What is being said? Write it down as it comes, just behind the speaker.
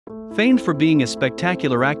Famed for being a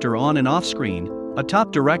spectacular actor on and off screen, a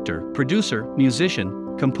top director, producer,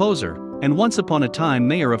 musician, composer, and once upon a time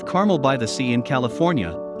mayor of Carmel by the Sea in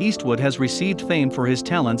California, Eastwood has received fame for his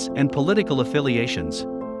talents and political affiliations.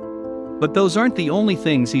 But those aren't the only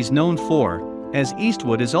things he's known for, as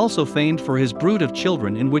Eastwood is also famed for his brood of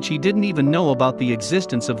children in which he didn't even know about the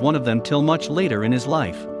existence of one of them till much later in his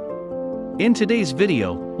life. In today's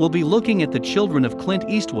video, we'll be looking at the children of Clint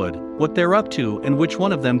Eastwood, what they're up to and which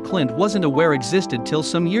one of them Clint wasn't aware existed till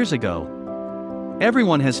some years ago.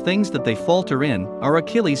 Everyone has things that they falter in, our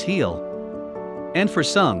Achilles heel. And for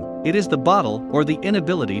some, it is the bottle or the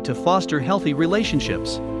inability to foster healthy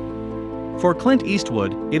relationships. For Clint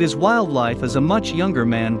Eastwood, it is wildlife as a much younger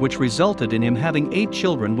man which resulted in him having 8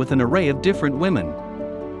 children with an array of different women.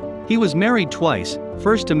 He was married twice,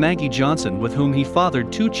 first to Maggie Johnson with whom he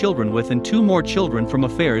fathered 2 children with and 2 more children from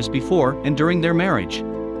affairs before and during their marriage.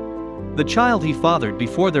 The child he fathered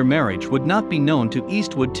before their marriage would not be known to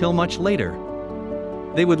Eastwood till much later.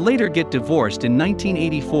 They would later get divorced in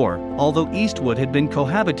 1984, although Eastwood had been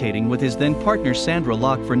cohabitating with his then partner Sandra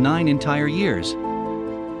Locke for 9 entire years.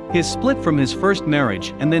 His split from his first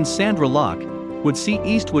marriage and then Sandra Locke would see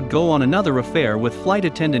Eastwood go on another affair with flight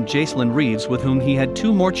attendant Jacelyn Reeves with whom he had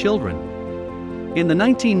 2 more children. In the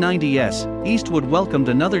 1990s, Eastwood welcomed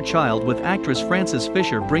another child with actress Frances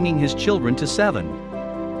Fisher, bringing his children to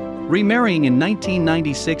 7. Remarrying in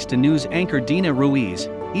 1996 to news anchor Dina Ruiz,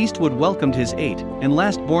 Eastwood welcomed his 8th and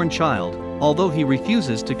last-born child, although he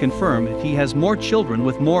refuses to confirm if he has more children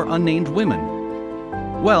with more unnamed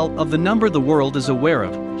women. Well, of the number the world is aware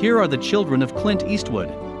of, here are the children of Clint Eastwood.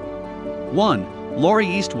 1. Laurie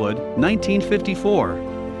Eastwood, 1954.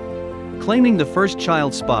 Claiming the first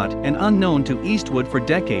child spot and unknown to Eastwood for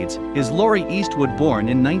decades, is Laurie Eastwood, born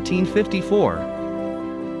in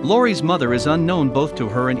 1954. Laurie's mother is unknown both to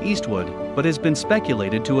her and Eastwood, but has been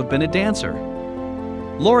speculated to have been a dancer.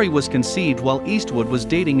 Laurie was conceived while Eastwood was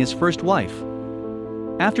dating his first wife.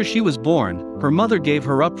 After she was born, her mother gave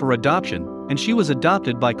her up for adoption, and she was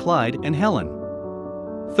adopted by Clyde and Helen.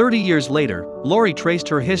 30 years later, Laurie traced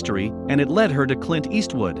her history, and it led her to Clint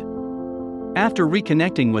Eastwood. After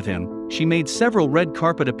reconnecting with him, she made several red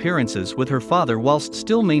carpet appearances with her father whilst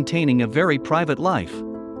still maintaining a very private life.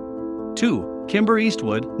 2. Kimber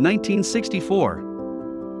Eastwood, 1964.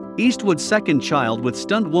 Eastwood's second child with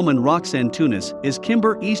stunt woman Roxanne Tunis is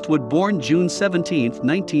Kimber Eastwood, born June 17,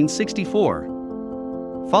 1964.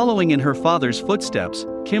 Following in her father's footsteps,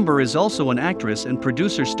 Kimber is also an actress and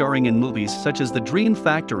producer starring in movies such as The Dream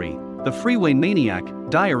Factory, The Freeway Maniac,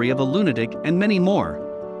 Diary of a Lunatic, and many more.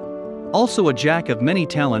 Also a jack of many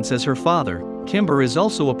talents as her father, Kimber is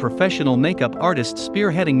also a professional makeup artist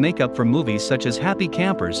spearheading makeup for movies such as Happy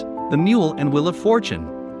Campers, The Mule and Wheel of Fortune.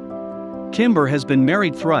 Kimber has been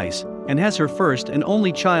married thrice, and has her first and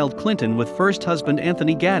only child Clinton with first husband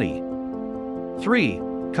Anthony Gaddy. 3.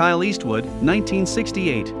 Kyle Eastwood,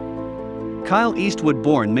 1968. Kyle Eastwood,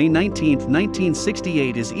 born May 19,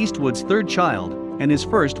 1968, is Eastwood's 3rd child, and his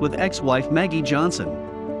first with ex-wife Maggie Johnson.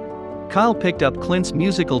 Kyle picked up Clint's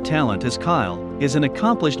musical talent as Kyle is an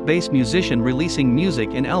accomplished bass musician releasing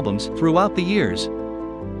music and albums throughout the years.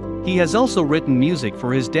 He has also written music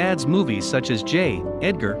for his dad's movies such as J.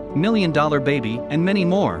 Edgar, $1 Million Baby, and many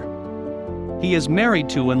more. He is married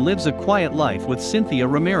to and lives a quiet life with Cynthia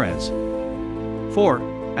Ramirez. 4.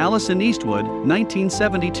 Allison Eastwood,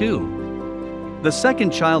 1972. The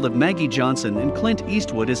second child of Maggie Johnson and Clint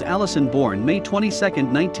Eastwood is Allison, born May 22,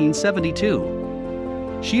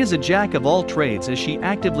 1972. She is a jack of all trades as she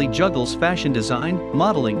actively juggles fashion design,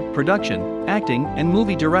 modeling, production, acting, and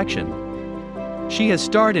movie direction. She has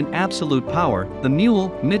starred in Absolute Power, The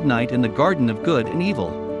Mule, Midnight in the Garden of Good and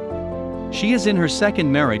Evil. She is in her second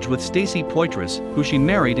marriage with Stacey Poitras, who she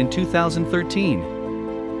married in 2013.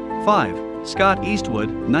 5. Scott Eastwood,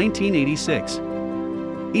 1986.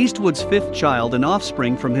 Eastwood's 5th child and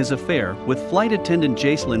offspring from his affair with flight attendant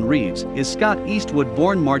Jacelyn Reeves is Scott Eastwood,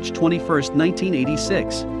 born March 21,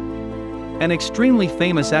 1986. An extremely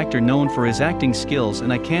famous actor known for his acting skills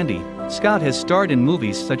and eye candy, Scott has starred in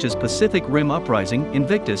movies such as Pacific Rim Uprising,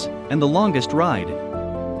 Invictus, and The Longest Ride.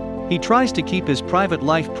 He tries to keep his private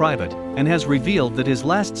life private, and has revealed that his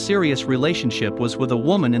last serious relationship was with a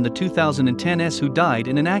woman in the 2010s who died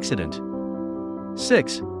in an accident.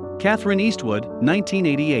 6. Catherine Eastwood,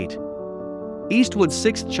 1988. Eastwood's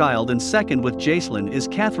 6th child and second with Jacelyn is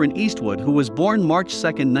Catherine Eastwood, who was born March 2,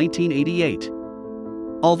 1988.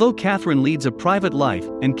 Although Catherine leads a private life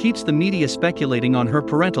and keeps the media speculating on her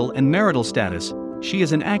parental and marital status, she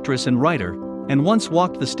is an actress and writer, and once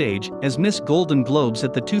walked the stage as Miss Golden Globes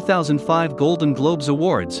at the 2005 Golden Globes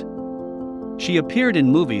Awards. She appeared in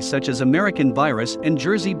movies such as American Virus and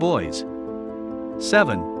Jersey Boys.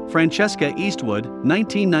 7. Francesca Eastwood,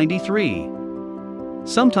 1993.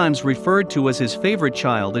 Sometimes referred to as his favorite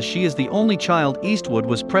child, as she is the only child Eastwood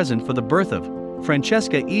was present for the birth of.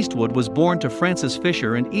 Francesca Eastwood was born to Francis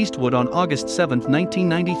Fisher and Eastwood on August 7,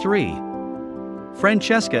 1993.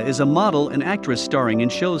 Francesca is a model and actress starring in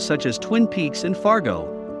shows such as Twin Peaks and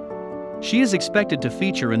Fargo. She is expected to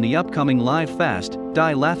feature in the upcoming live Fast,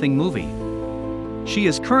 Die Laughing movie. She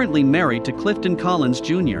is currently married to Clifton Collins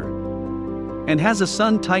Jr. and has a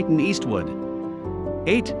son, Titan Eastwood.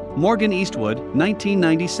 8. Morgan Eastwood,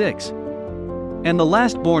 1996. And the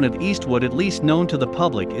last born of Eastwood at least known to the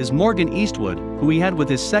public is Morgan Eastwood, who he had with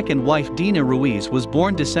his second wife Dina Ruiz, was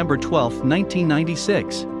born December 12,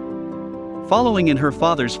 1996. Following in her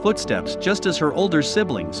father's footsteps just as her older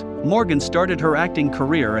siblings, Morgan started her acting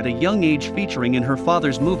career at a young age, featuring in her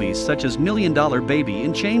father's movies such as $1 Million Baby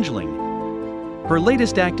and Changeling. Her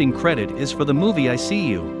latest acting credit is for the movie I See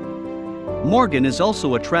You. Morgan is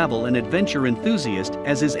also a travel and adventure enthusiast,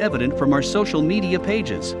 as is evident from our social media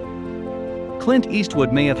pages. Clint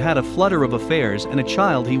Eastwood may have had a flutter of affairs and a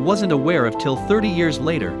child he wasn't aware of till 30 years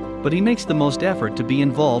later, but he makes the most effort to be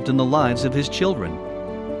involved in the lives of his children.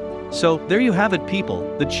 So, there you have it,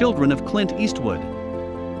 people, the children of Clint Eastwood.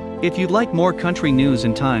 If you'd like more country news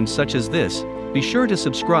in times such as this, be sure to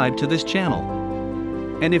subscribe to this channel.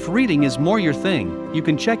 And if reading is more your thing, you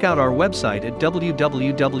can check out our website at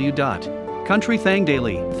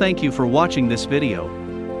www.countrythangdaily. Thank you for watching this video.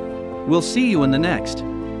 We'll see you in the next.